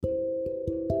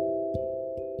Hi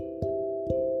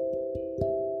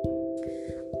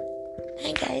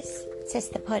guys, Sis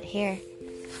the Poet here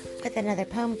with another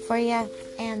poem for you,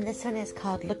 and this one is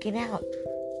called Looking Out.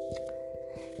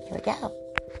 Here we go.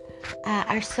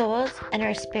 Our souls and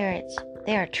our spirits,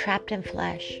 they are trapped in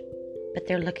flesh, but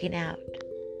they're looking out.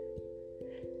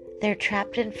 They're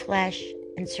trapped in flesh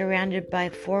and surrounded by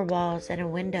four walls and a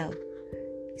window,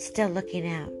 still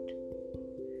looking out.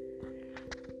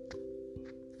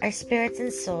 Our spirits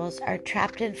and souls are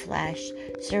trapped in flesh,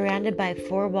 surrounded by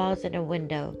four walls and a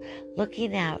window,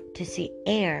 looking out to see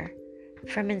air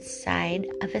from inside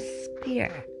of a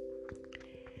sphere,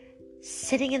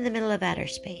 sitting in the middle of outer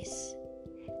space.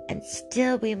 And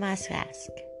still we must ask,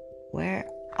 where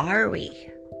are we?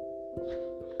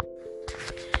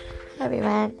 Hi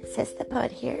everyone, Sis the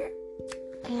Poet here,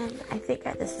 and I think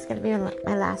this is going to be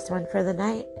my last one for the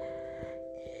night.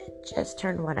 It just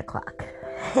turned 1 o'clock.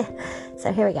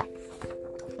 So here we go.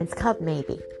 It's called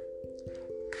Maybe.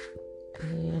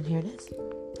 And here it is.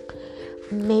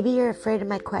 Maybe you're afraid of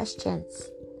my questions.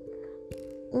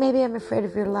 Maybe I'm afraid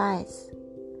of your lies.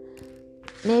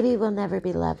 Maybe we'll never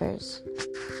be lovers,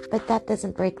 but that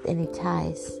doesn't break any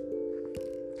ties.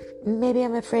 Maybe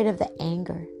I'm afraid of the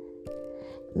anger.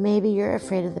 Maybe you're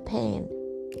afraid of the pain.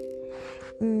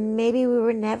 Maybe we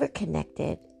were never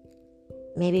connected.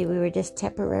 Maybe we were just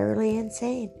temporarily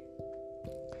insane.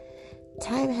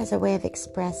 Time has a way of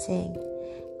expressing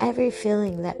every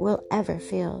feeling that we'll ever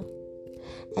feel.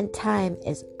 And time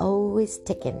is always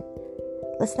ticking.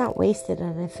 Let's not waste it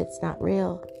on if it's not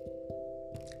real.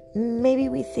 Maybe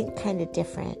we think kind of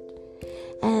different.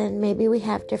 And maybe we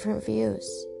have different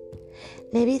views.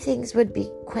 Maybe things would be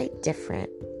quite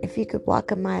different if you could walk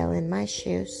a mile in my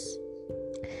shoes.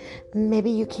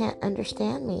 Maybe you can't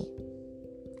understand me.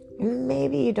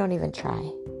 Maybe you don't even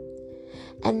try.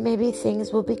 And maybe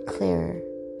things will be clearer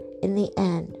in the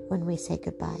end when we say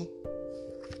goodbye.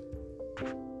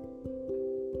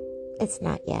 It's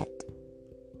not yet.